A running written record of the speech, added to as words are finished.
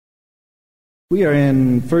We are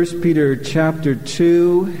in 1 Peter chapter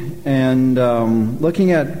 2 and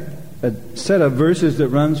looking at a set of verses that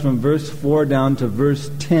runs from verse 4 down to verse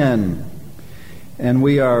 10. And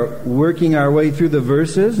we are working our way through the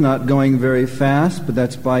verses, not going very fast, but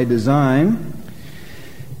that's by design.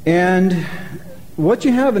 And what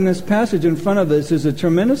you have in this passage in front of us is a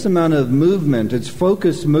tremendous amount of movement. It's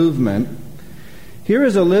focused movement. Here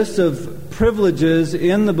is a list of privileges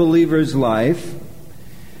in the believer's life.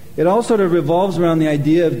 It all sort of revolves around the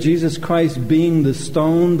idea of Jesus Christ being the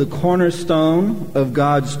stone, the cornerstone of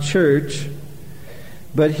God's church.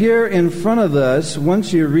 But here in front of us,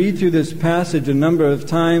 once you read through this passage a number of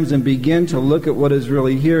times and begin to look at what is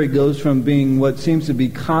really here, it goes from being what seems to be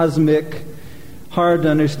cosmic, hard to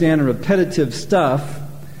understand, and repetitive stuff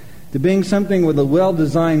to being something with a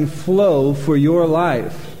well-designed flow for your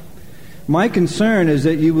life. My concern is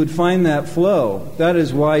that you would find that flow. That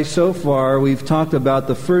is why so far we've talked about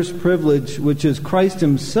the first privilege, which is Christ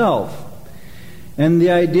Himself. And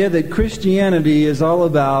the idea that Christianity is all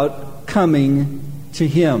about coming to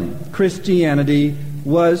Him. Christianity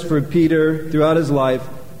was, for Peter, throughout his life,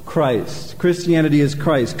 Christ. Christianity is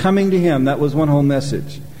Christ. Coming to Him, that was one whole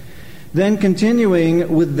message. Then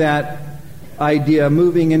continuing with that idea,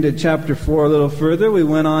 moving into chapter 4 a little further, we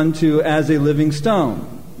went on to as a living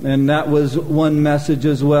stone. And that was one message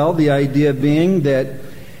as well, the idea being that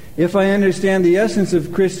if I understand the essence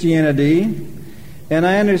of Christianity and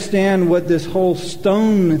I understand what this whole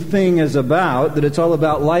stone thing is about, that it's all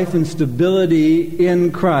about life and stability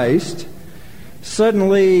in Christ,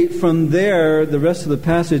 suddenly from there the rest of the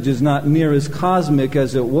passage is not near as cosmic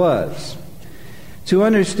as it was. To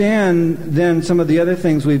understand then some of the other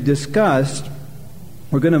things we've discussed,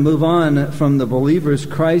 we're going to move on from the believer's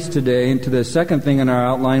Christ today into the second thing in our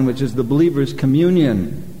outline, which is the believer's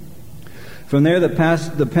communion. From there, the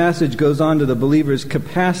passage goes on to the believer's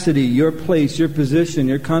capacity, your place, your position,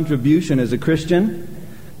 your contribution as a Christian.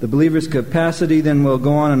 The believer's capacity, then we'll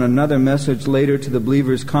go on in another message later to the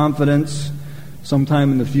believer's confidence,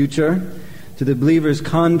 sometime in the future, to the believer's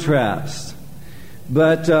contrast.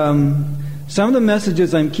 But some of the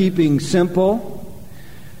messages I'm keeping simple,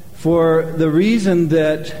 for the reason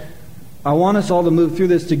that I want us all to move through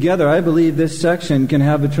this together. I believe this section can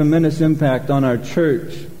have a tremendous impact on our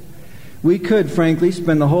church. We could, frankly,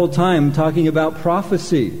 spend the whole time talking about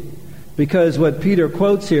prophecy, because what Peter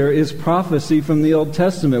quotes here is prophecy from the Old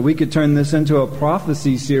Testament. We could turn this into a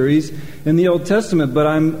prophecy series in the Old Testament, but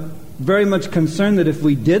I'm very much concerned that if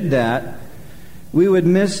we did that, we would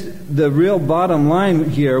miss the real bottom line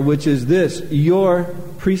here, which is this: your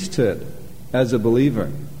priesthood as a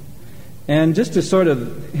believer. And just to sort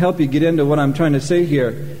of help you get into what I'm trying to say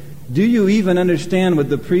here, do you even understand what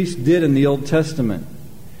the priest did in the Old Testament?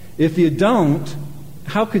 If you don't,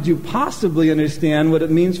 how could you possibly understand what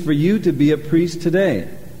it means for you to be a priest today?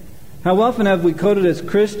 How often have we quoted as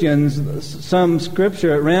Christians some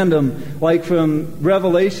scripture at random, like from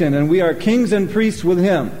Revelation, and we are kings and priests with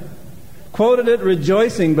Him? Quoted it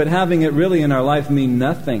rejoicing, but having it really in our life mean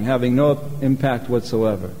nothing, having no impact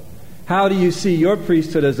whatsoever. How do you see your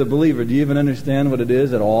priesthood as a believer? Do you even understand what it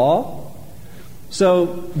is at all?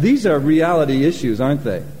 So these are reality issues, aren't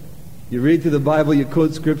they? You read through the Bible, you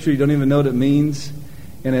quote Scripture, you don't even know what it means,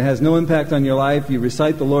 and it has no impact on your life. You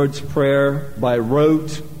recite the Lord's Prayer by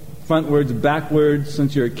rote, frontwards, backwards.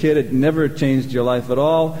 Since you're a kid, it never changed your life at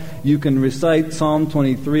all. You can recite Psalm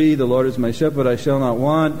 23, the Lord is my shepherd, I shall not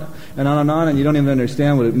want, and on, and you don't even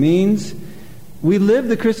understand what it means. We live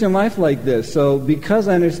the Christian life like this. So because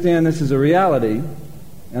I understand this is a reality,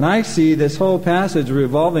 and I see this whole passage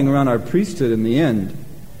revolving around our priesthood in the end,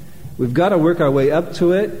 we've got to work our way up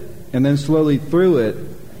to it and then slowly through it,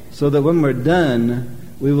 so that when we're done,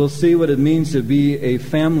 we will see what it means to be a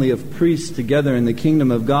family of priests together in the kingdom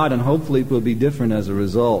of God, and hopefully it will be different as a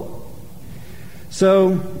result.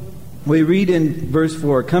 So we read in verse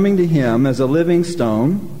 4, coming to Him as a living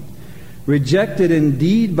stone, rejected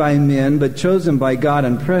indeed by men, but chosen by God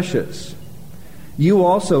and precious. You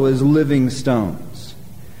also, as living stones,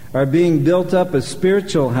 are being built up a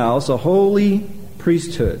spiritual house, a holy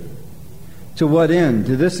priesthood. To what end?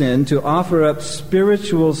 To this end, to offer up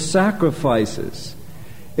spiritual sacrifices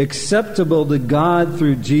acceptable to God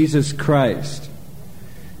through Jesus Christ.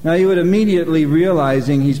 Now you would immediately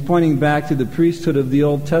realizing he's pointing back to the priesthood of the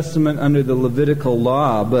Old Testament under the Levitical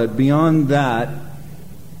law, but beyond that,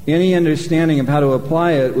 any understanding of how to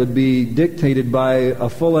apply it would be dictated by a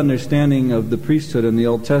full understanding of the priesthood in the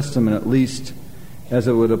Old Testament, at least as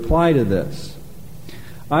it would apply to this.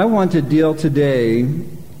 I want to deal today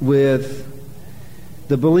with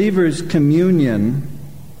the believer's communion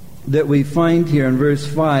that we find here in verse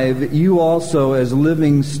 5, you also as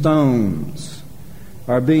living stones.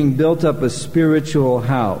 are being built up a spiritual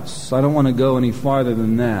house. I don't want to go any farther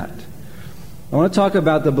than that. I want to talk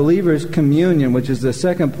about the believer's communion, which is the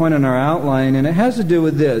second point in our outline, and it has to do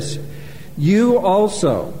with this. You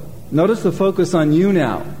also, notice the focus on you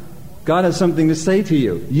now. God has something to say to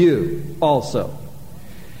you. You also.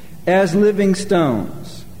 As living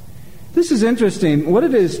stones. This is interesting. What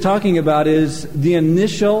it is talking about is the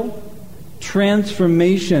initial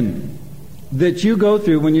transformation that you go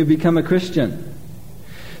through when you become a Christian.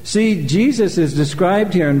 See, Jesus is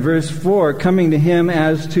described here in verse 4, coming to him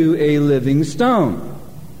as to a living stone.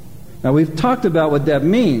 Now, we've talked about what that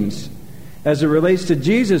means as it relates to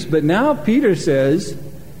Jesus, but now Peter says,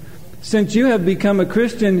 since you have become a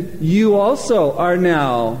Christian, you also are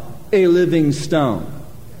now a living stone.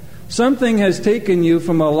 Something has taken you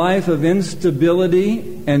from a life of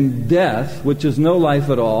instability and death, which is no life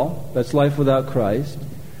at all, that's life without Christ,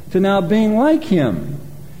 to now being like him.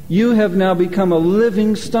 You have now become a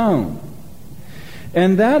living stone.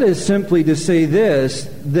 And that is simply to say this,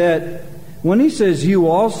 that when he says you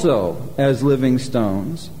also as living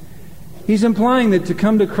stones, he's implying that to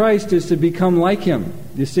come to Christ is to become like him.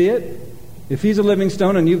 You see it? If he's a living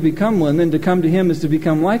stone and you've become one, then to come to him is to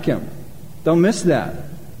become like him. Don't miss that.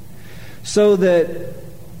 So that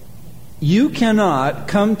you cannot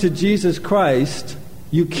come to Jesus Christ,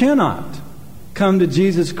 you cannot come to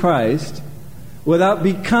Jesus Christ without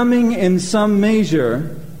becoming in some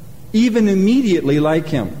measure, even immediately like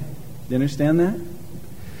him. Do you understand that?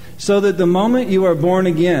 So that the moment you are born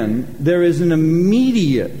again, there is an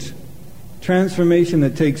immediate transformation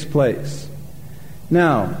that takes place.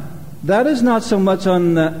 Now, that is not so much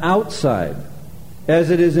on the outside as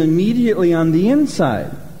it is immediately on the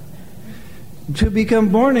inside. To become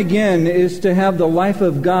born again is to have the life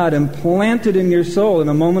of God implanted in your soul in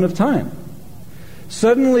a moment of time.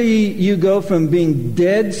 Suddenly you go from being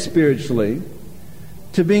dead spiritually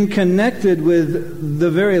to being connected with the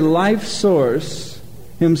very life source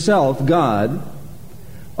himself, God.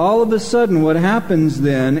 All of a sudden what happens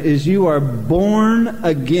then is you are born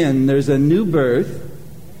again. There's a new birth.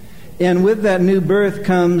 And with that new birth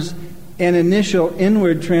comes an initial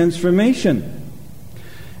inward transformation.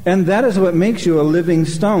 And that is what makes you a living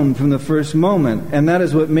stone from the first moment. And that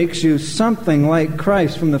is what makes you something like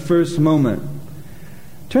Christ from the first moment.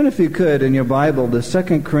 Turn, if you could, in your Bible to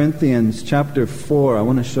 2 Corinthians chapter 4. I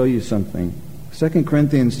want to show you something. 2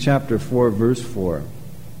 Corinthians chapter 4, verse 4.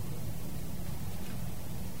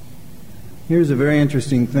 Here's a very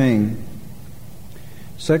interesting thing.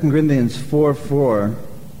 2 Corinthians 4:4.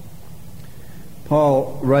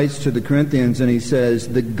 Paul writes to the Corinthians and he says,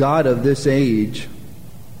 the God of this age,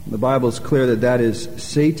 the Bible is clear that that is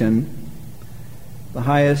Satan, the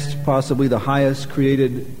highest, possibly the highest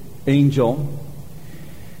created angel,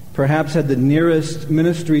 perhaps had the nearest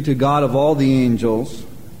ministry to God of all the angels,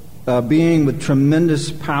 being with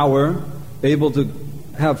tremendous power, able to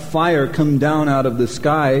have fire come down out of the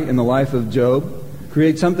sky in the life of Job,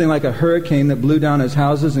 create something like a hurricane that blew down his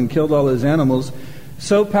houses and killed all his animals.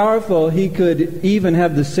 So powerful he could even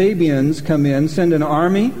have the Sabians come in, send an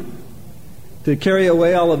army to carry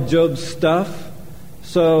away all of Job's stuff.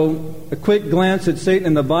 So a quick glance at Satan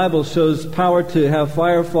in the Bible shows power to have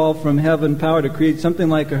fire fall from heaven, power to create something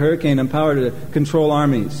like a hurricane, and power to control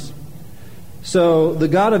armies. So the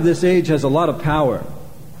God of this age has a lot of power.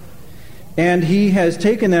 And he has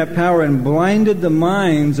taken that power and blinded the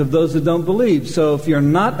minds of those that don't believe. So if you're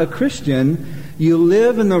not a Christian, you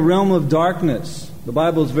live in the realm of darkness. The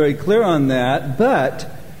Bible is very clear on that. But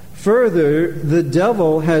further, the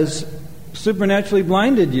devil has supernaturally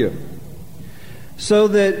blinded you. So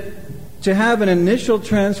that to have an initial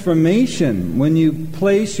transformation when you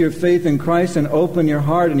place your faith in Christ and open your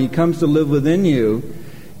heart and he comes to live within you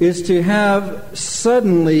is to have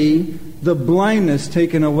suddenly the blindness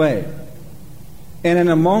taken away. And in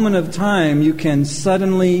a moment of time you can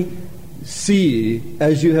suddenly see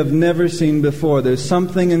as you have never seen before. There's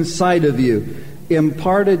something inside of you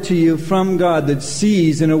imparted to you from God that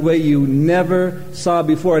sees in a way you never saw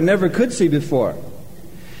before, never could see before.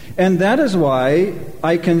 And that is why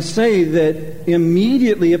I can say that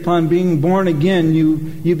immediately upon being born again,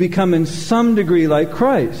 you become in some degree like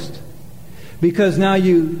Christ. Because now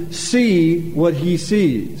you see what he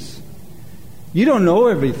sees. You don't know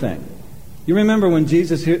everything. You remember when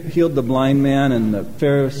Jesus healed the blind man and the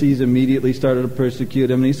Pharisees immediately started to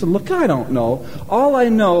persecute him. And he said, look, I don't know. All I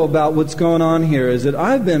know about what's going on here is that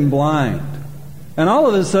I've been blind. And all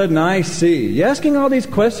of a sudden I see. You asking all these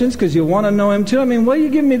questions because you want to know him too? I mean, why are you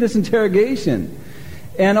giving me this interrogation?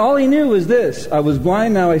 And all he knew was this. I was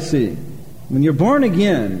blind, now I see. When you're born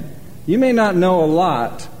again, you may not know a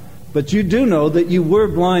lot, But you do know that you were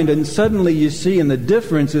blind, and suddenly you see, and the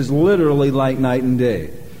difference is literally like night and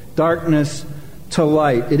day. Darkness to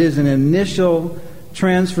light. It is an initial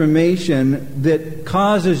transformation that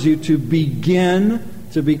causes you to begin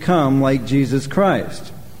to become like Jesus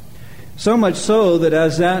Christ. So much so that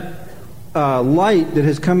as that light that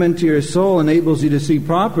has come into your soul enables you to see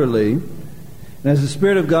properly, and as the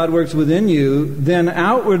Spirit of God works within you, then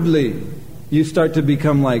outwardly you start to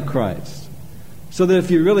become like Christ. So that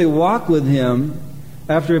if you really walk with Him,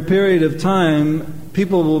 after a period of time,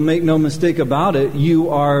 people will make no mistake about it, you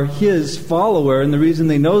are His follower, and the reason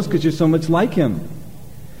they know is because you're so much like Him.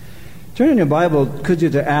 Turn in your Bible, could you,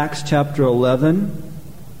 to Acts chapter 11.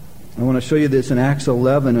 I want to show you this in Acts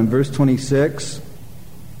 11 and verse 26.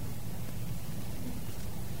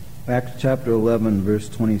 Acts chapter 11, verse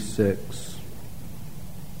 26.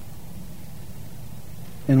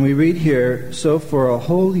 And we read here, "So for a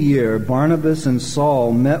whole year Barnabas and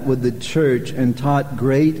Saul met with the church and taught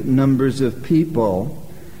great numbers of people.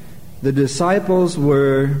 The disciples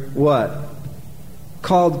were," what?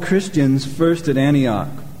 "Called Christians first at Antioch."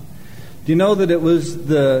 Do you know that it was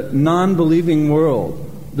the non-believing world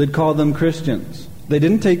that called them Christians? They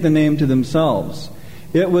didn't take the name to themselves.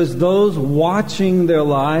 It was those watching their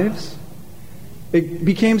lives. It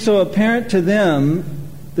became so apparent to them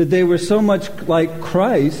that they were so much like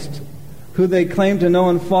Christ, who they claimed to know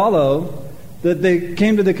and follow, that they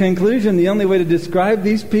came to the conclusion the only way to describe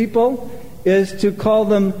these people is to call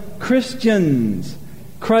them Christians,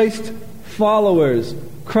 Christ followers,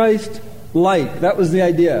 Christ-like. That was the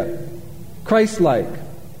idea. Christ-like.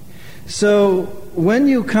 So when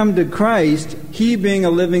you come to Christ, He being a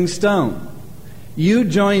living stone, you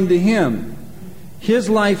join to Him. His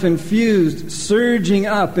life infused, surging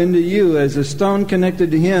up into you as a stone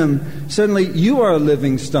connected to Him. Suddenly you are a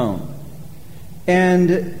living stone.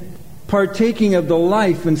 And partaking of the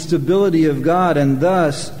life and stability of God, and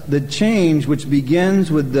thus the change which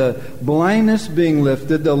begins with the blindness being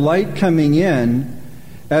lifted, the light coming in.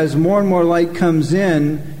 As more and more light comes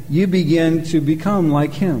in, you begin to become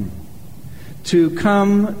like Him. To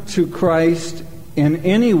come to Christ in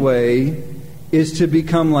any way is to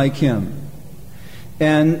become like Him.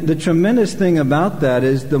 And the tremendous thing about that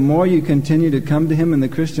is the more you continue to come to Him in the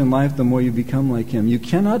Christian life, the more you become like Him. You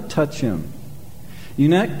cannot touch Him. You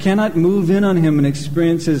cannot move in on Him and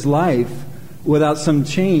experience His life without some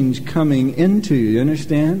change coming into you. You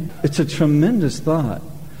understand? It's a tremendous thought.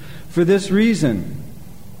 For this reason,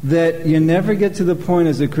 that you never get to the point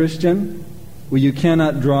as a Christian where you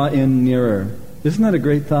cannot draw in nearer. Isn't that a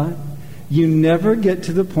great thought? You never get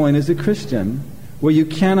to the point as a Christian where you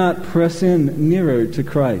cannot press in nearer to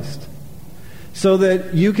Christ. So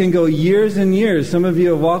that you can go years and years. Some of you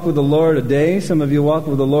have walked with the Lord a day, some of you walk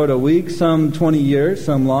with the Lord a week, some 20 years,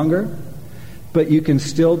 some longer. But you can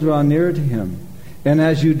still draw nearer to Him. And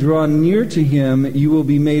as you draw near to Him, you will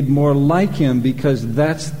be made more like Him, because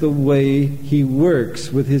that's the way He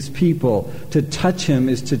works with His people. To touch Him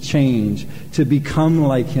is to change, to become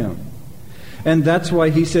like Him. And that's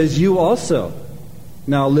why He says, you also,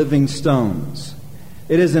 now living stones.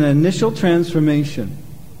 It is an initial transformation,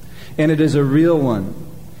 and it is a real one.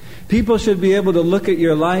 People should be able to look at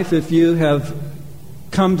your life if you have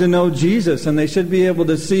come to know Jesus, and they should be able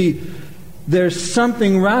to see there's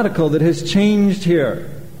something radical that has changed here.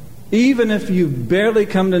 Even if you've barely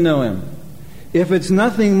come to know Him. If it's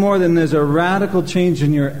nothing more than there's a radical change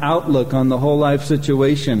in your outlook on the whole life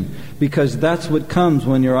situation, because that's what comes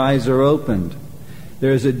when your eyes are opened.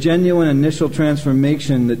 There is a genuine initial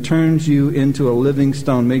transformation that turns you into a living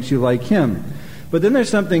stone, makes you like Him. But then there's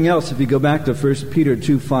something else if you go back to 1 Peter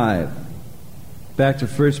 2:5. Back to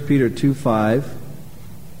 1 Peter 2:5.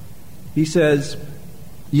 He says,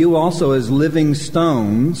 you also as living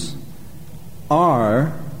stones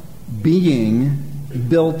are being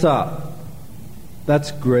built up.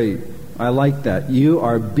 That's great. I like that. You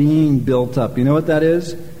are being built up. You know what that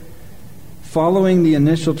is? Following the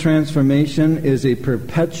initial transformation is a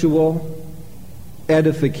perpetual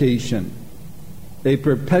edification. A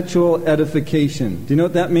perpetual edification. Do you know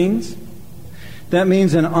what that means? That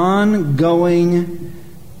means an ongoing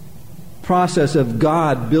process of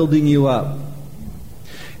God building you up.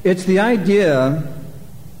 It's the idea,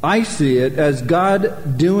 I see it, as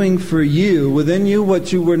God doing for you, within you,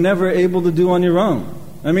 what you were never able to do on your own.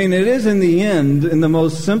 I mean, it is in the end, in the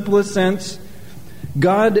most simplest sense,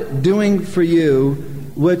 God doing for you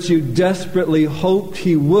what you desperately hoped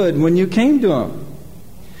He would when you came to Him.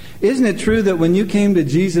 Isn't it true that when you came to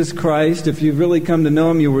Jesus Christ, if you've really come to know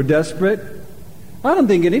Him, you were desperate? I don't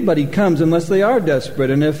think anybody comes unless they are desperate.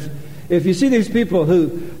 And if you see these people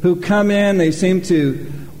who come in, they seem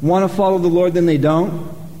to want to follow the Lord, then they don't.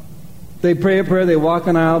 They pray a prayer, they walk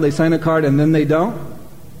an aisle, they sign a card, and then they don't.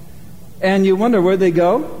 And you wonder where they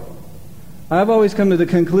go. I've always come to the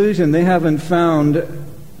conclusion they haven't found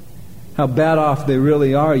how bad off they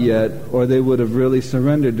really are yet, or they would have really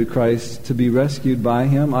surrendered to Christ to be rescued by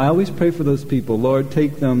Him. I always pray for those people. Lord,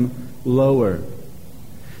 take them lower.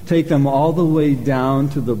 Take them all the way down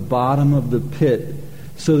to the bottom of the pit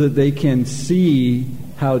so that they can see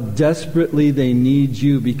how desperately they need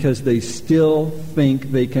you, because they still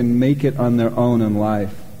think they can make it on their own in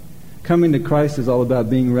life. Coming to Christ is all about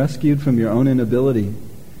being rescued from your own inability.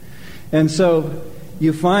 And so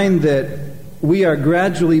you find that we are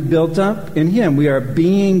gradually built up in Him. We are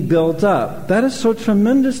being built up. That is so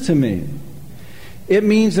tremendous to me. It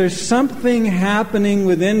means there's something happening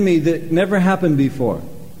within me that never happened before.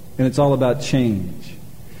 And it's all about change.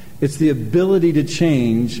 It's the ability to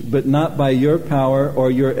change, but not by your power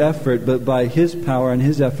or your effort, but by His power and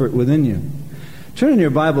His effort within you. Turn in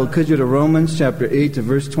your Bible, could you, to Romans chapter 8 to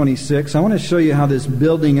verse 26. I want to show you how this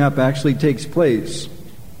building up actually takes place.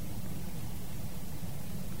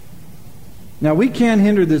 Now, we can't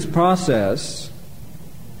hinder this process,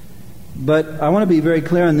 but I want to be very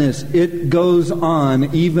clear on this. It goes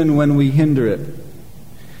on even when we hinder it.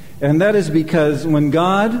 And that is because when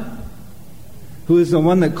God, who is the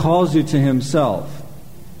one that calls you to Himself,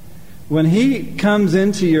 when He comes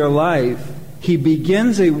into your life, He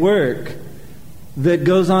begins a work that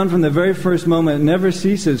goes on from the very first moment, never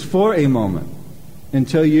ceases for a moment,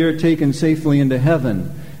 until you're taken safely into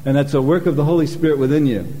heaven. And that's a work of the Holy Spirit within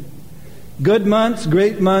you. Good months,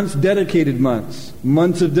 great months, dedicated months.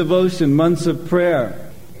 Months of devotion, months of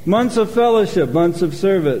prayer. Months of fellowship, months of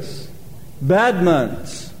service. Bad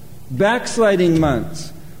months, backsliding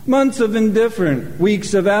months. Months of indifferent,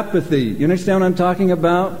 weeks of apathy. You understand what I'm talking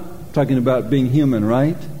about? I'm talking about being human,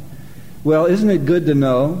 right? Well, isn't it good to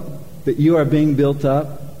know that you are being built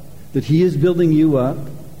up? That He is building you up?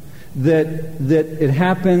 That it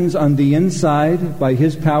happens on the inside by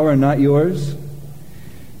His power and not yours?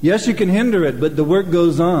 Yes, you can hinder it, but the work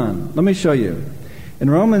goes on. Let me show you. In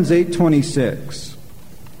Romans 8:26,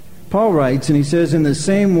 Paul writes, and he says, in the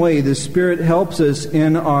same way, the Spirit helps us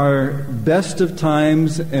in our best of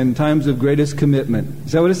times and times of greatest commitment.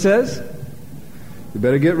 Is that what it says? You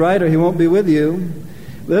better get right or He won't be with you.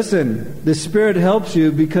 Listen, the Spirit helps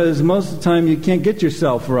you because most of the time you can't get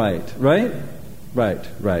yourself right. Right?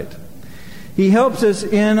 Right. He helps us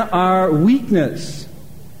in our weakness.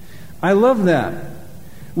 I love that.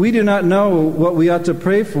 We do not know what we ought to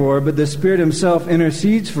pray for, but the Spirit Himself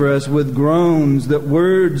intercedes for us with groans that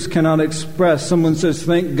words cannot express. Someone says,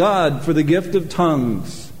 thank God for the gift of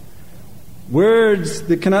tongues. Words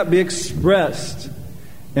that cannot be expressed.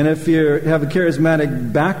 And if you have a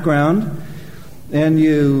charismatic background and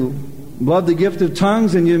you love the gift of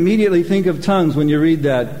tongues, and you immediately think of tongues when you read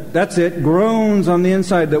that. That's it. Groans on the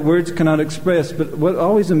inside that words cannot express. But what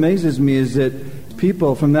always amazes me is that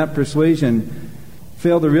people from that persuasion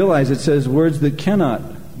fail to realize it says words that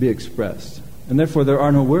cannot be expressed. And therefore there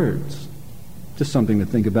are no words. Just something to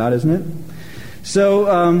think about, isn't it?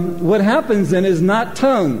 So what happens then is not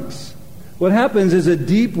tongues. What happens is a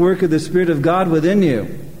deep work of the Spirit of God within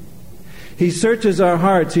you. He searches our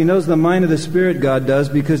hearts. He knows the mind of the Spirit, God does,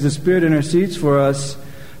 because the Spirit intercedes for us,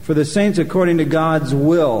 for the saints according to God's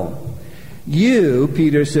will. You,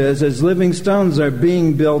 Peter says, as living stones are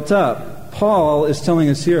being built up. Paul is telling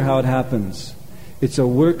us here how it happens. It's a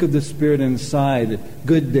work of the Spirit inside,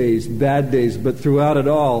 good days, bad days, but throughout it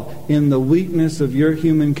all, in the weakness of your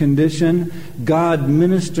human condition, God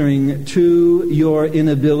ministering to your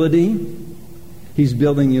inability, He's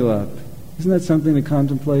building you up. Isn't that something to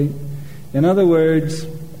contemplate? In other words,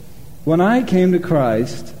 when I came to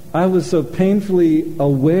Christ, I was so painfully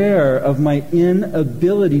aware of my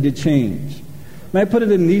inability to change. May I put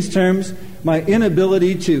it in these terms? My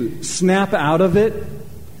inability to snap out of it.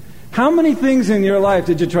 How many things in your life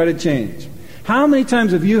did you try to change? How many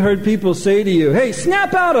times have you heard people say to you, hey,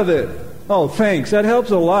 snap out of it? Oh, thanks. That helps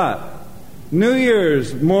a lot. New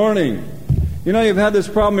Year's morning. You know, you've had this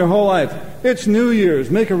problem your whole life. It's New Year's.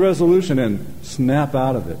 Make a resolution and snap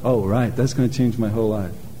out of it. Oh, right. That's going to change my whole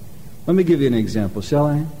life. Let me give you an example, shall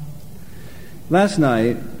I? Last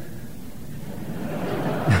night,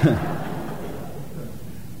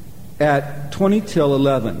 at 20 till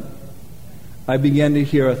 11, I began to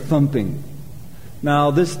hear a thumping.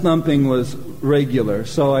 Now, this thumping was regular,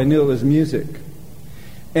 so I knew it was music.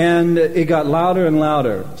 And it got louder and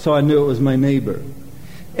louder, so I knew it was my neighbor.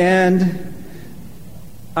 And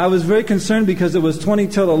I was very concerned because it was 20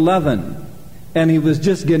 till 11, and he was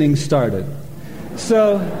just getting started.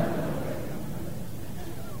 So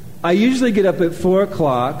I usually get up at 4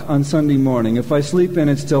 o'clock on Sunday morning. If I sleep in,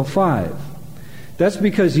 it's till 5. That's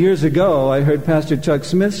because years ago I heard Pastor Chuck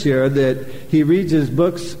Smith share that he reads his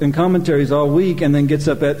books and commentaries all week and then gets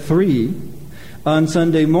up at 3 on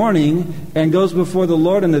Sunday morning and goes before the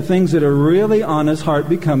Lord, and the things that are really on his heart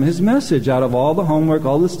become his message. Out of all the homework,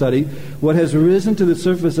 all the study, what has risen to the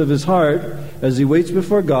surface of his heart as he waits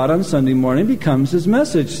before God on Sunday morning becomes his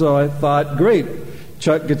message. So I thought, great,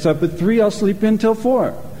 Chuck gets up at 3, I'll sleep in till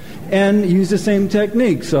 4. And use the same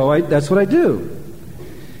technique. So that's what I do.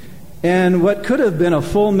 And what could have been a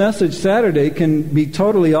full message Saturday can be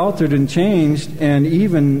totally altered and changed, and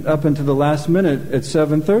even up into the last minute at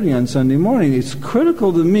 7:30 on Sunday morning. It's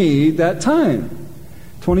critical to me that time.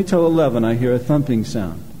 20 till 11, I hear a thumping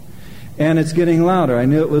sound. And it's getting louder. I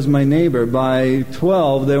knew it was my neighbor. By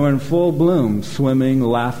 12, they were in full bloom, swimming,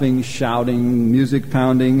 laughing, shouting, music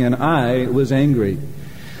pounding, and I was angry.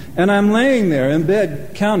 And I'm laying there in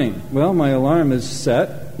bed counting. Well, my alarm is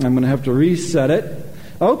set. I'm going to have to reset it.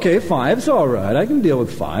 Okay, 5's all right. I can deal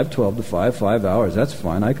with 5, 12 to 5, 5 hours. That's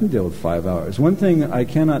fine. I can deal with 5 hours. One thing I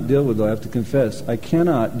cannot deal with, though, I have to confess, I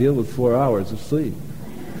cannot deal with 4 hours of sleep.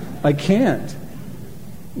 I can't.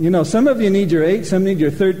 You know, some of you need your 8, some need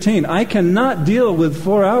your 13. I cannot deal with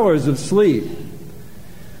 4 hours of sleep.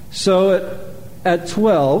 So at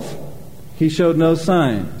 12, he showed no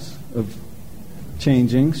signs of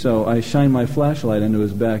changing, so I shined my flashlight into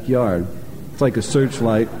his backyard. It's like a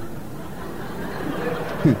searchlight.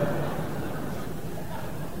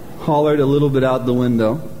 Hollered a little bit out the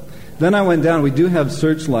window. Then I went down. We do have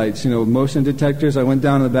searchlights, motion detectors. I went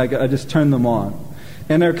down in the back. I just turned them on.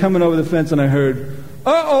 And they're coming over the fence, and I heard,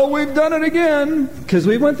 uh-oh, we've done it again. Because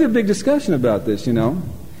we went through a big discussion about this,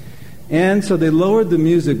 And so they lowered the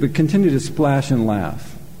music, but continued to splash and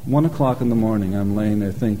laugh. 1 o'clock in the morning, I'm laying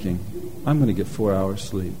there thinking, I'm going to get 4 hours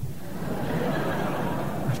sleep.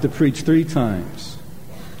 I have to preach 3 times.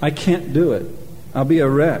 I can't do it. I'll be a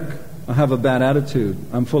wreck. I'll have a bad attitude.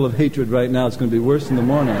 I'm full of hatred right now. It's going to be worse in the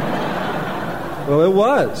morning. Well, it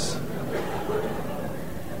was.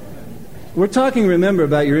 We're talking, remember,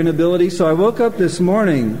 about your inability. So I woke up this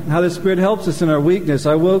morning, how the Spirit helps us in our weakness.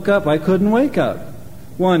 I woke up. I couldn't wake up.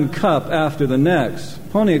 1 cup after the next.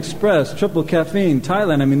 Pony Express, triple caffeine,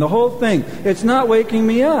 Thailand. The whole thing. It's not waking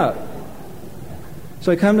me up.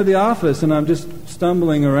 So I come to the office, and I'm just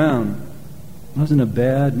stumbling around. I was in a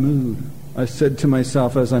bad mood. I said to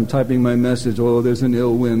myself as I'm typing my message, oh, there's an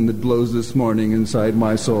ill wind that blows this morning inside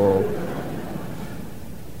my soul.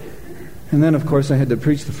 And then, of course, I had to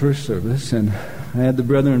preach the first service, and I had the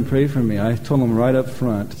brethren pray for me. I told them right up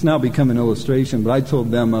front. It's now become an illustration, but I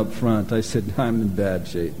told them up front. I said, I'm in bad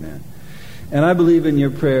shape, man. And I believe in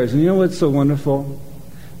your prayers. And you know what's so wonderful?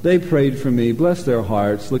 They prayed for me, bless their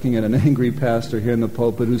hearts, looking at an angry pastor here in the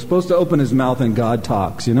pulpit who's supposed to open his mouth and God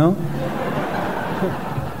talks,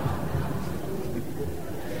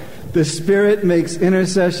 The Spirit makes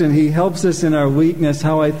intercession. He helps us in our weakness.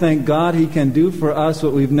 How I thank God He can do for us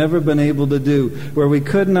what we've never been able to do. Where we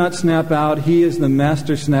could not snap out, He is the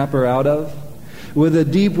master snapper out of. With a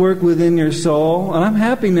deep work within your soul. And I'm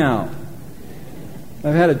happy now.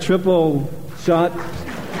 I've had a triple shot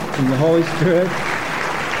from the Holy Spirit.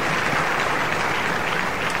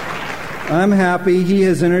 I'm happy. He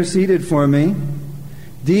has interceded for me.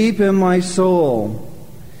 Deep in my soul.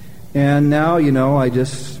 And now, I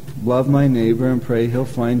just love my neighbor and pray he'll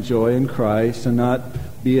find joy in Christ and not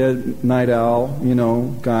be a night owl,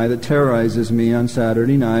 guy that terrorizes me on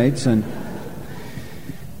Saturday nights. And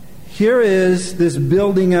here is this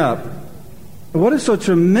building up. What is so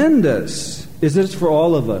tremendous is that it's for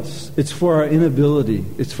all of us. It's for our inability.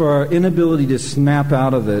 It's for our inability to snap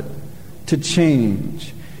out of it, to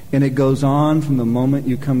change. And it goes on from the moment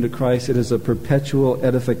you come to Christ. It is a perpetual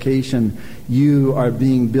edification. You are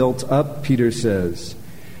being built up, Peter says.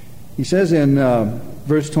 He says in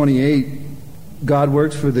verse 28, God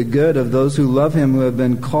works for the good of those who love Him, who have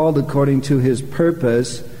been called according to His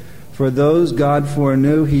purpose. For those God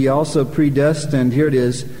foreknew, He also predestined, here it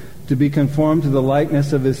is, to be conformed to the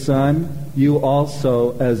likeness of His Son. You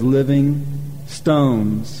also as living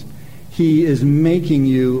stones. He is making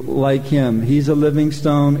you like Him. He's a living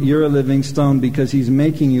stone. You're a living stone because He's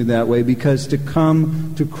making you that way. Because to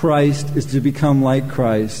come to Christ is to become like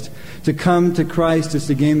Christ. To come to Christ is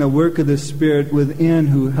to gain the work of the Spirit within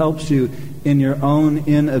who helps you in your own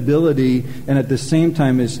inability and at the same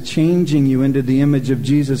time is changing you into the image of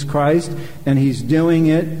Jesus Christ. And He's doing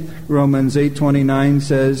it, Romans 8:29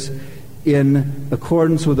 says, in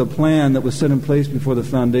accordance with a plan that was set in place before the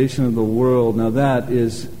foundation of the world. Now that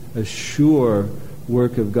is a sure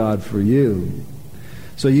work of God for you.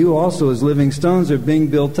 So you also, as living stones, are being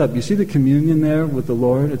built up. You see the communion there with the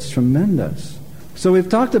Lord? It's tremendous. So we've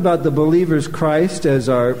talked about the believer's Christ as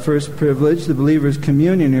our first privilege. The believer's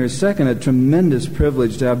communion here is second, a tremendous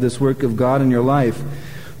privilege to have this work of God in your life.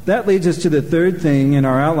 That leads us to the third thing in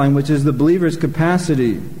our outline, which is the believer's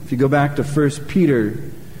capacity. If you go back to 1 Peter,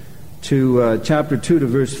 to chapter 2 to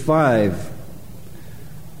verse 5.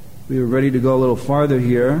 We were ready to go a little farther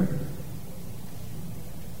here.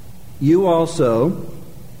 You also,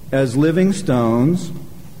 as living stones,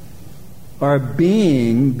 are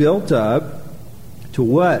being built up to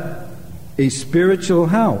what? A spiritual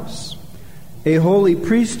house, a holy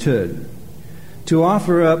priesthood, to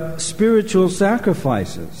offer up spiritual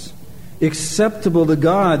sacrifices, acceptable to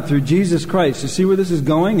God through Jesus Christ. You see where this is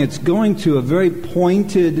going? It's going to a very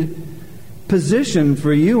pointed position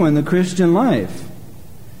for you in the Christian life.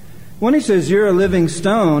 When he says you're a living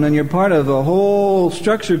stone and you're part of a whole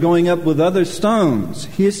structure going up with other stones,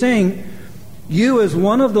 he is saying you as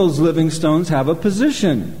one of those living stones have a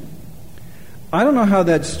position. I don't know how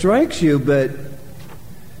that strikes you, but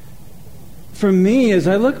for me, as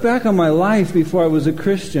I look back on my life before I was a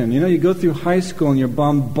Christian, you go through high school and you're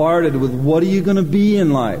bombarded with what are you going to be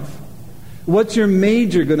in life? What's your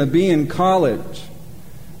major going to be in college?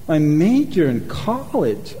 My major in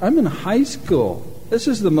college? I'm in high school. This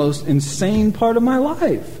is the most insane part of my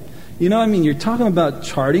life. You're talking about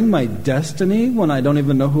charting my destiny when I don't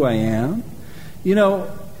even know who I am.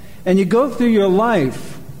 And you go through your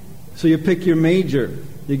life. So you pick your major.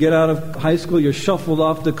 You get out of high school, you're shuffled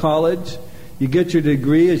off to college. You get your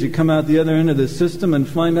degree as you come out the other end of the system and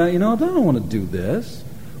find out, I don't want to do this.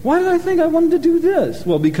 Why did I think I wanted to do this?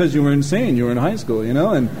 Well, because you were insane. You were in high school,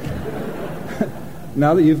 and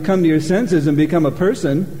now that you've come to your senses and become a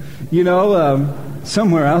person,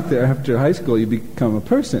 somewhere out there after high school you become a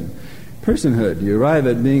person. Personhood. You arrive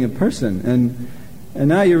at being a person. And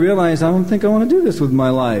now you realize, I don't think I want to do this with my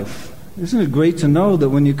life. Isn't it great to know that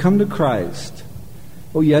when you come to Christ,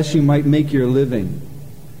 oh yes, you might make your living,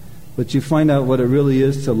 but you find out what it really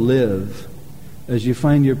is to live as you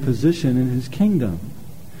find your position in His kingdom.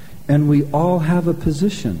 And we all have a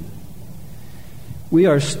position. We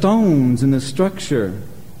are stones in the structure.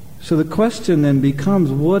 So the question then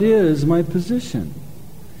becomes, what is my position?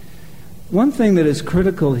 One thing that is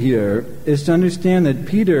critical here is to understand that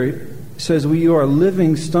Peter says we are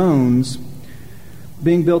living stones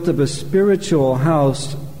being built up a spiritual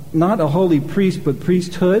house, not a holy priest, but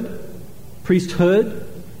priesthood. Priesthood.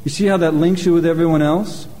 You see how that links you with everyone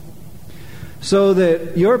else? So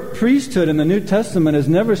that your priesthood in the New Testament is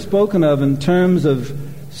never spoken of in terms of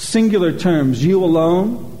singular terms, you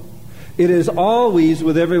alone. It is always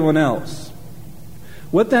with everyone else.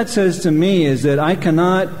 What that says to me is that I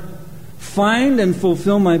cannot find and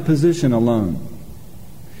fulfill my position alone.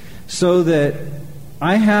 So that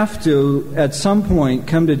I have to, at some point,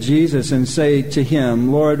 come to Jesus and say to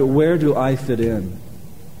Him, Lord, where do I fit in?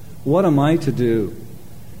 What am I to do?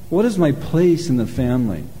 What is my place in the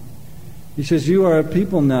family? He says, you are a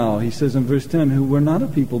people now, he says in verse 10, who were not a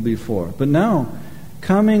people before. But now,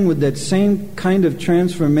 coming with that same kind of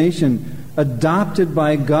transformation, adopted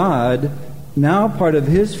by God, now part of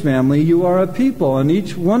His family, you are a people, and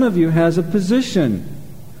each one of you has a position.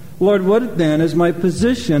 Lord, what then is my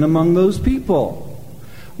position among those people?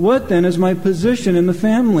 What then is my position in the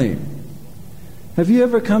family? Have you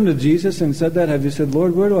ever come to Jesus and said that? Have you said,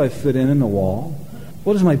 Lord, where do I fit in the wall?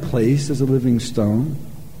 What is my place as a living stone?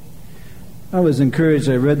 I was encouraged.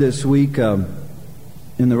 I read this week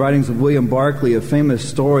in the writings of William Barclay a famous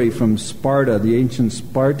story from Sparta, the ancient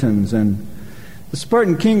Spartans. And the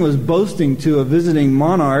Spartan king was boasting to a visiting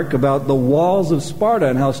monarch about the walls of Sparta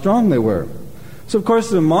and how strong they were. So, of course,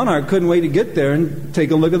 the monarch couldn't wait to get there and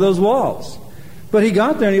take a look at those walls. But he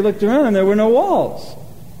got there and he looked around and there were no walls.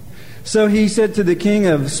 So he said to the king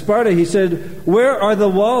of Sparta, he said, where are the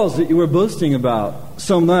walls that you were boasting about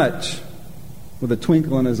so much? With a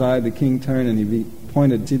twinkle in his eye, the king turned and he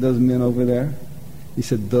pointed, see those men over there? He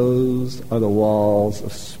said, those are the walls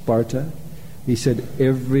of Sparta. He said,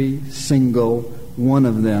 every single one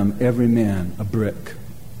of them, every man, a brick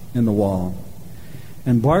in the wall.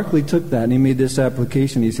 And Barclay took that and he made this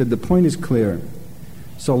application. He said, the point is clear.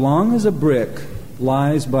 So long as a brick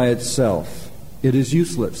lies by itself, it is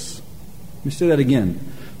useless. Let me say that again.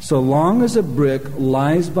 So long as a brick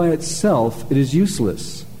lies by itself, it is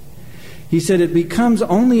useless. He said it becomes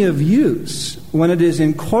only of use when it is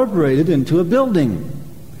incorporated into a building.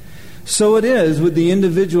 So it is with the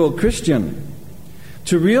individual Christian.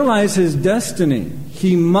 To realize his destiny,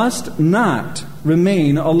 he must not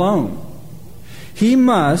remain alone. He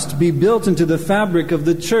must be built into the fabric of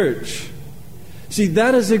the church. See,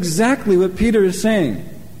 that is exactly what Peter is saying.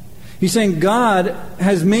 He's saying God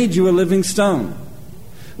has made you a living stone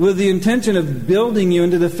with the intention of building you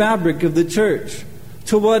into the fabric of the church.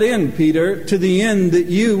 To what end, Peter? To the end that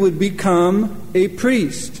you would become a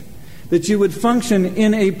priest, that you would function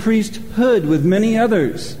in a priesthood with many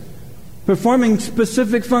others, performing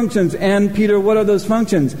specific functions. And, Peter, what are those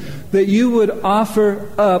functions? That you would offer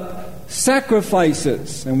up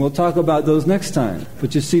sacrifices. And we'll talk about those next time.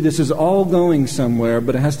 But you see, this is all going somewhere,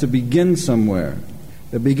 but it has to begin somewhere.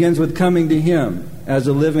 It begins with coming to Him as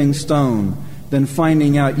a living stone, then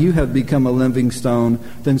finding out you have become a living stone,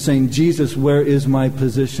 then saying, Jesus, where is my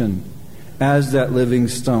position as that living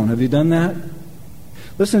stone? Have you done that?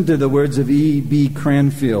 Listen to the words of E.B.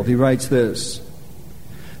 Cranfield. He writes this: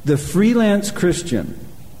 the freelance Christian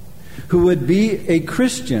who would be a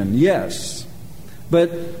Christian, yes, but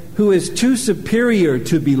who is too superior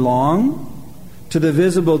to belong to the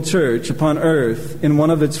visible church upon earth in one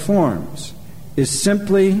of its forms is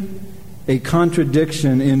simply a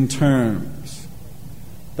contradiction in terms.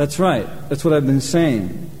 That's right. That's what I've been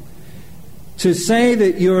saying. To say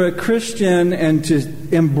that you're a Christian and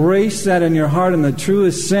to embrace that in your heart in the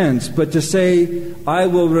truest sense, but to say, I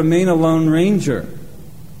will remain a lone ranger,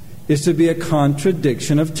 is to be a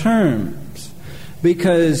contradiction of terms.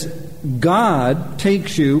 Because God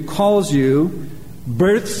takes you, calls you,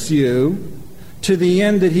 births you to the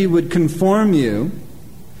end that He would conform you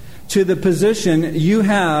to the position you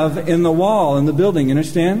have in the wall, in the building, you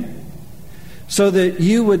understand? So that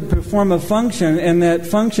you would perform a function, and that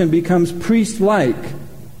function becomes priest-like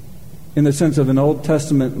in the sense of an Old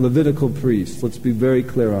Testament Levitical priest. Let's be very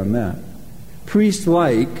clear on that.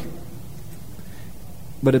 Priest-like,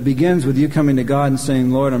 but it begins with you coming to God and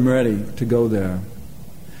saying, Lord, I'm ready to go there.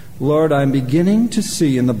 Lord, I'm beginning to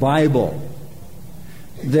see in the Bible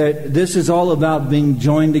that this is all about being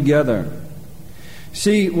joined together.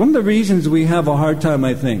 See, one of the reasons we have a hard time,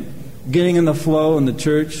 I think, getting in the flow in the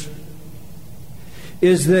church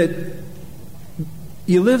is that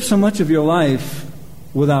you live so much of your life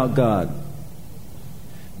without God.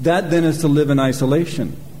 That then is to live in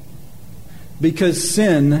isolation. Because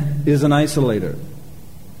sin is an isolator.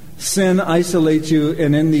 Sin isolates you,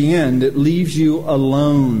 and in the end, it leaves you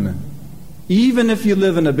alone. Even if you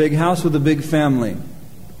live in a big house with a big family,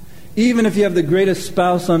 even if you have the greatest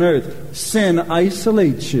spouse on earth, sin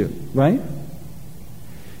isolates you, right?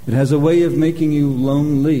 It has a way of making you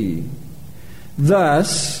lonely.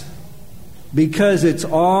 Thus, because it's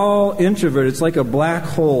all introvert, it's like a black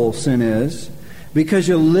hole, sin is, because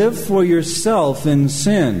you live for yourself in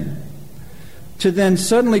sin, to then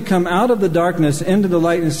suddenly come out of the darkness into the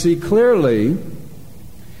light and see clearly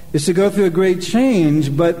is to go through a great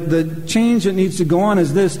change. But the change that needs to go on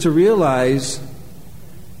is this: to realize,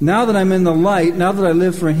 now that I'm in the light, now that I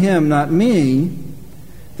live for Him, not me,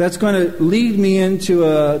 that's going to lead me into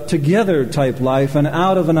a together type life and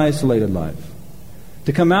out of an isolated life.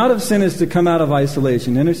 To come out of sin is to come out of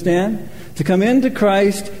isolation. Understand? To come into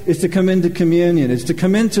Christ is to come into communion. It's to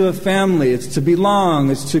come into a family. It's to belong.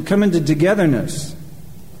 It's to come into togetherness.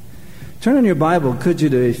 Turn in your Bible, could you,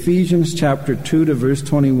 to Ephesians chapter 2 to verse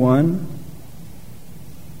 21.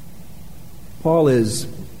 Paul is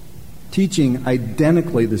teaching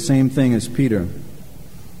identically the same thing as Peter.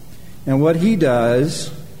 And what he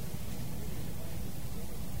does,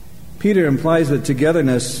 Peter implies that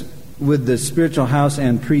togetherness with the spiritual house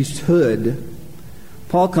and priesthood.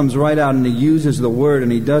 Paul comes right out and he uses the word,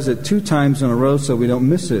 and he does it 2 times in a row so we don't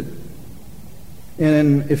miss it.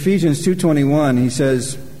 And in Ephesians 2:21 he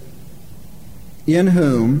says, in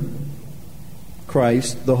whom,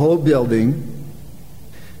 Christ, the whole building,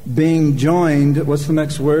 being joined, what's the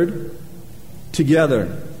next word?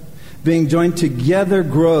 Together. Being joined together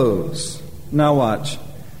grows. Now watch.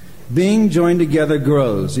 Being joined together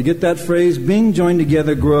grows. You get that phrase? Being joined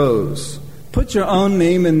together grows. Put your own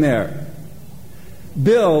name in there.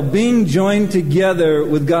 Bill, being joined together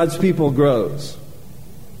with God's people grows.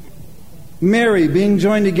 Mary, being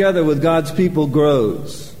joined together with God's people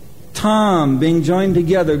grows. Tom, being joined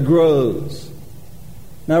together grows.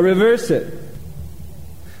 Now reverse it.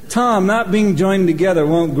 Tom, not being joined together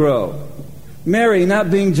won't grow. Mary,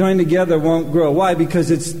 not being joined together won't grow. Why?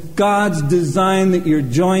 Because it's God's design that you're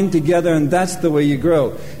joined together, and that's the way you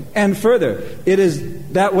grow. And further, it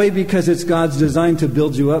is that way because it's God's design to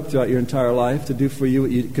build you up throughout your entire life, to do for you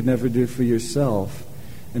what you could never do for yourself.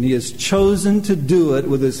 And He has chosen to do it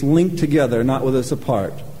with us linked together, not with us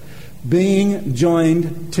apart. Being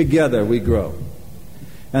joined together, we grow.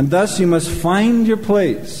 And thus you must find your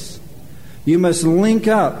place. You must link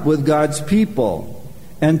up with God's people.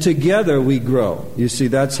 And together we grow. You see,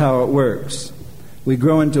 that's how it works. We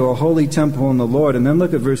grow into a holy temple in the Lord. And then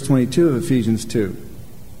look at verse 22 of Ephesians 2.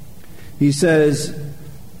 He says,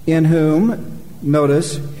 in whom,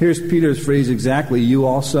 notice, here's Peter's phrase exactly, you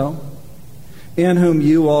also. In whom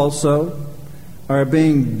you also are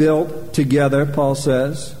being built together, Paul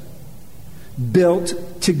says.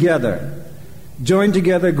 Built together. Joined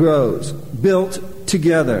together grows. Built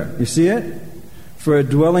together. You see it? For a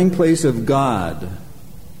dwelling place of God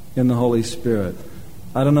in the Holy Spirit.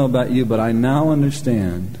 I don't know about you, but I now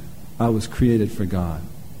understand I was created for God.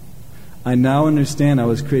 I now understand I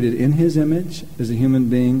was created in His image as a human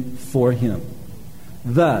being for Him.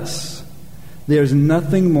 Thus, there's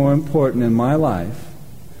nothing more important in my life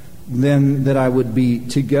than that I would be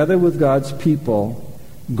together with God's people,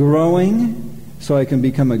 growing so I can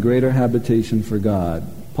become a greater habitation for God.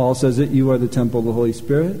 Paul says that you are the temple of the Holy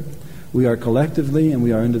Spirit. We are collectively and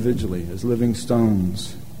we are individually as living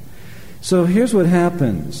stones. So here's what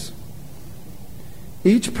happens.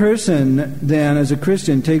 Each person, then, as a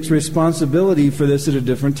Christian, takes responsibility for this at a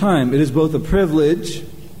different time. It is both a privilege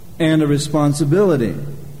and a responsibility.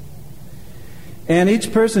 And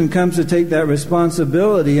each person comes to take that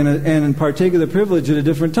responsibility and partake of the privilege at a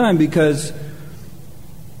different time, because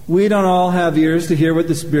we don't all have ears to hear what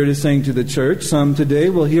the Spirit is saying to the church. Some today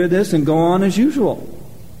will hear this and go on as usual.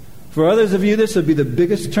 For others of you, this would be the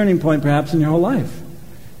biggest turning point perhaps in your whole life,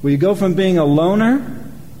 where you go from being a loner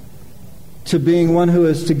to being one who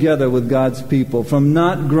is together with God's people, from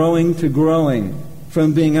not growing to growing,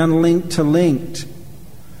 from being unlinked to linked.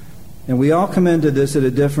 And we all come into this at a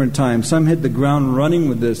different time. Some hit the ground running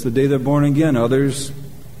with this the day they're born again. Others,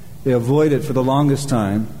 they avoid it for the longest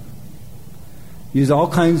time. Use all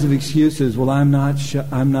kinds of excuses. Well, I'm not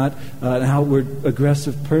an outward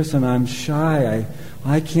aggressive person. I'm shy.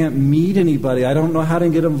 I can't meet anybody. I don't know how to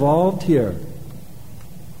get involved here.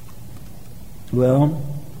 Well,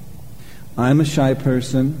 I'm a shy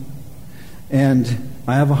person, and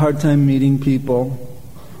I have a hard time meeting people.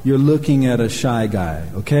 You're looking at a shy guy,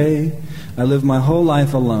 okay? I lived my whole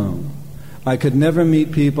life alone. I could never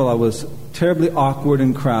meet people. I was terribly awkward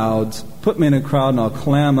in crowds. Put me in a crowd and I'll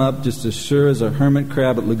clam up just as sure as a hermit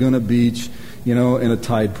crab at Laguna Beach, in a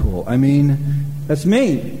tide pool. I mean, that's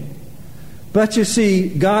me. But you see,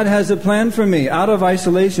 God has a plan for me. Out of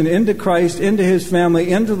isolation, into Christ, into His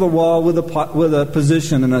family, into the wall with a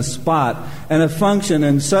position and a spot and a function.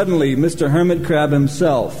 And suddenly, Mr. Hermit Crab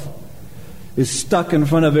himself is stuck in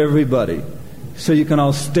front of everybody. So you can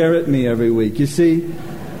all stare at me every week. You see?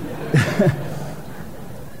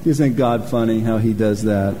 Isn't God funny how He does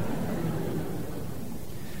that?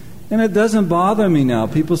 And it doesn't bother me now.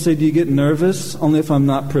 People say, do you get nervous? Only if I'm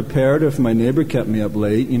not prepared or if my neighbor kept me up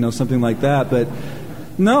late, something like that. But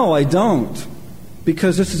no, I don't.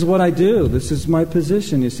 Because this is what I do. This is my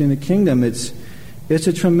position. You see, in the kingdom, it's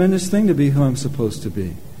a tremendous thing to be who I'm supposed to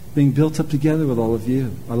be. Being built up together with all of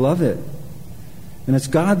you. I love it. And it's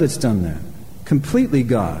God that's done that. Completely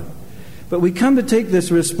God. But we come to take this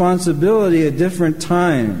responsibility at different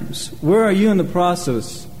times. Where are you in the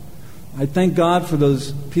process? I thank God for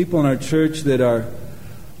those people in our church that are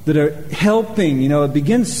helping. It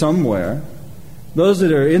begins somewhere. Those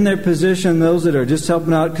that are in their position, those that are just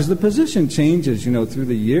helping out, because the position changes, through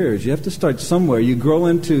the years. You have to start somewhere. You grow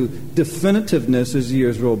into definitiveness as the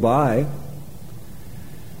years roll by.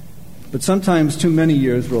 But sometimes too many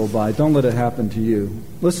years roll by. Don't let it happen to you.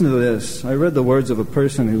 Listen to this. I read the words of a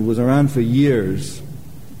person who was around for years,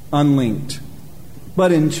 unlinked,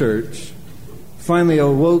 but in church. Finally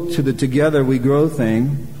awoke to the together we grow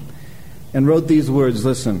thing and wrote these words.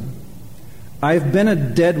 Listen. I've been a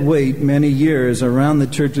dead weight many years around the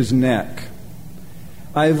church's neck.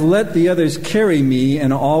 I've let the others carry me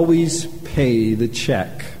and always pay the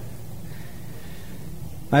check.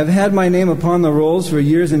 I've had my name upon the rolls for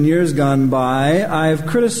years and years gone by. I've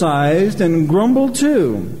criticized and grumbled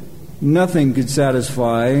too. Nothing could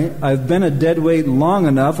satisfy. I've been a dead weight long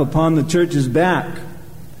enough upon the church's back.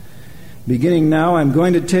 Beginning now, I'm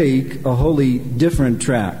going to take a wholly different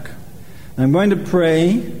track. I'm going to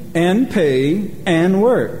pray and pay and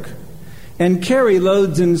work and carry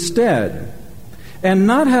loads instead, and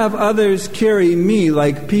not have others carry me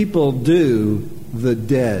like people do the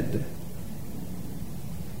dead.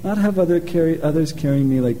 Not have others carry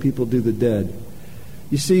me like people do the dead.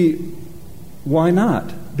 You see, why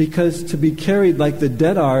not? Because to be carried like the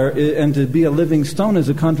dead are and to be a living stone is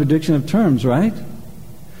a contradiction of terms, right?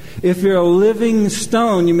 If you're a living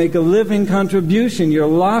stone, you make a living contribution. You're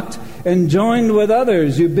locked and joined with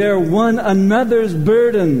others. You bear one another's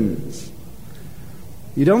burdens.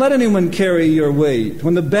 You don't let anyone carry your weight.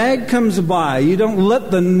 When the bag comes by, you don't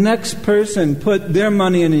let the next person put their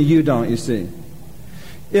money in and you don't, you see.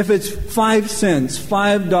 If it's 5 cents,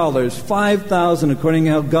 $5, 5,000, according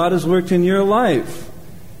to how God has worked in your life.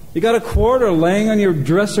 You got a quarter laying on your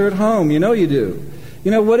dresser at home. You know you do.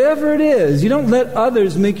 Whatever it is, you don't let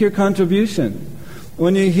others make your contribution.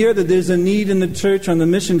 When you hear that there's a need in the church on the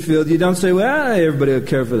mission field, you don't say, well, everybody will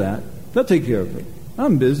care for that. They'll take care of it.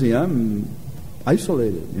 I'm busy. I'm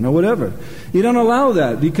isolated. Whatever. You don't allow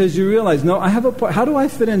that because you realize, no, I have a part. How do I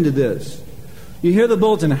fit into this? You hear the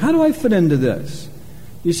bulletin. How do I fit into this?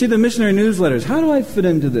 You see the missionary newsletters. How do I fit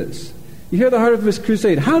into this? You hear the Harvest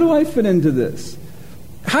Crusade. How do I fit into this?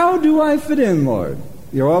 How do I fit in, Lord?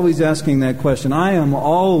 You're always asking that question. I am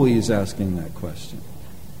always asking that question.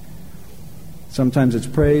 Sometimes it's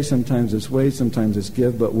pray, sometimes it's wait, sometimes it's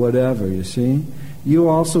give, but whatever, you see. You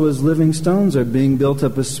also as living stones are being built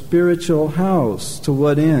up a spiritual house. To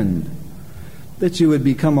what end? That you would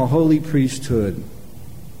become a holy priesthood.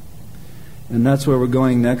 And that's where we're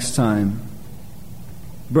going next time.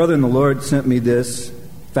 Brother in the Lord sent me this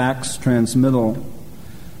fax transmittal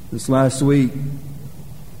this last week.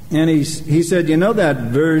 And he said, that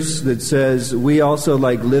verse that says, we also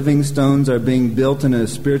like living stones are being built in a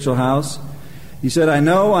spiritual house? He said, I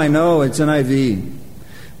know, it's NIV.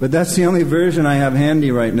 But that's the only version I have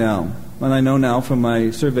handy right now. And I know now from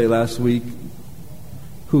my survey last week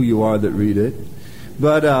who you are that read it.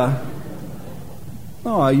 But,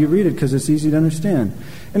 you read it because it's easy to understand.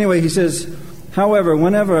 Anyway, he says, however,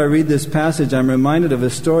 whenever I read this passage, I'm reminded of a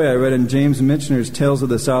story I read in James Michener's Tales of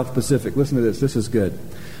the South Pacific. Listen to this. This is good.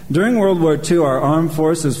 During World War II, our armed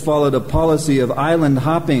forces followed a policy of island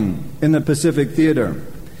hopping in the Pacific theater.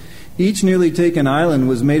 Each newly taken island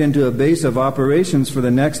was made into a base of operations for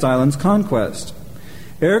the next island's conquest.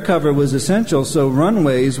 Air cover was essential, so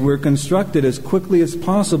runways were constructed as quickly as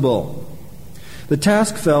possible. The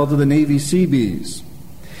task fell to the Navy Seabees.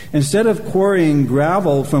 Instead of quarrying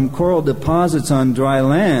gravel from coral deposits on dry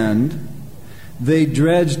land, they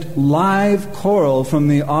dredged live coral from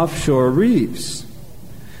the offshore reefs.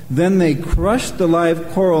 Then they crushed the live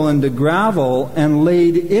coral into gravel and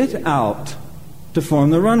laid it out to form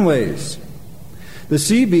the runways. The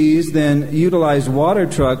Seabees then utilized water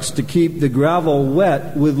trucks to keep the gravel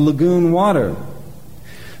wet with lagoon water.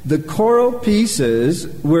 The coral pieces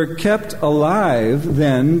were kept alive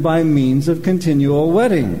then by means of continual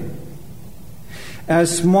wetting.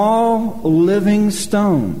 As small living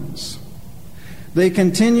stones, they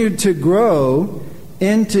continued to grow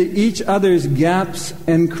into each other's gaps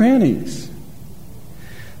and crannies.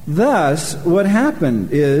 Thus, what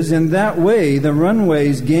happened is, in that way, the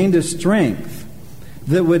runways gained a strength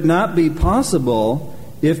that would not be possible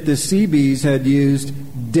if the Seabees had used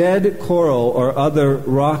dead coral or other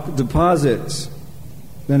rock deposits.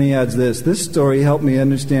 Then he adds this story helped me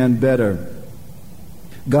understand better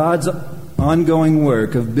God's ongoing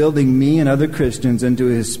work of building me and other Christians into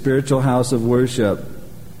His spiritual house of worship.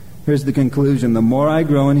 Here's the conclusion. The more I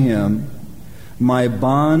grow in Him, my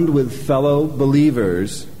bond with fellow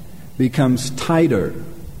believers becomes tighter,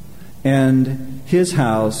 and His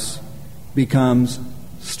house becomes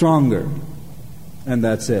stronger. And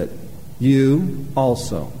that's it. You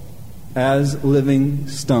also, as living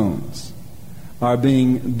stones, are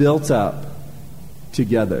being built up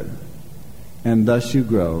together, and thus you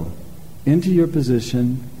grow into your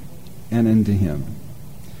position and into Him.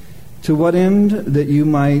 To what end? That you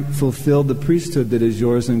might fulfill the priesthood that is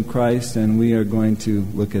yours in Christ, and we are going to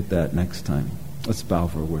look at that next time. Let's bow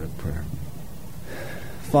for a word of prayer.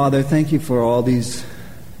 Father, thank you for all these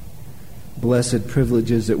blessed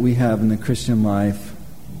privileges that we have in the Christian life.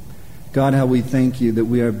 God, how we thank you that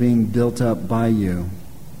we are being built up by you,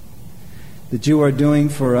 that you are doing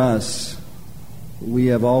for us we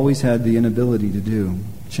have always had the inability to do,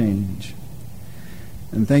 change.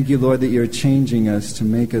 And thank you, Lord, that you're changing us to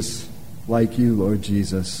make us like you, Lord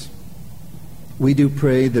Jesus. We do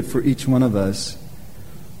pray that for each one of us,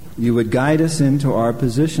 you would guide us into our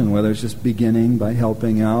position, whether it's just beginning by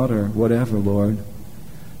helping out or whatever, Lord.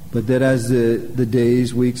 But that as the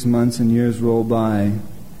days, weeks, months, and years roll by,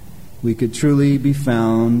 we could truly be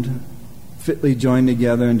found fitly joined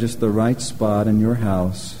together in just the right spot in your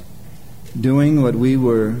house, doing what we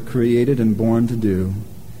were created and born to do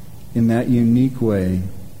in that unique way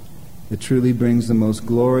that truly brings the most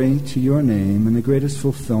glory to your name and the greatest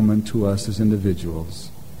fulfillment to us as individuals.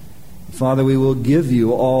 Father, we will give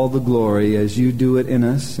you all the glory as you do it in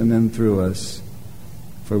us and then through us.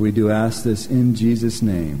 For we do ask this in Jesus'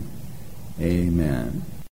 name. Amen.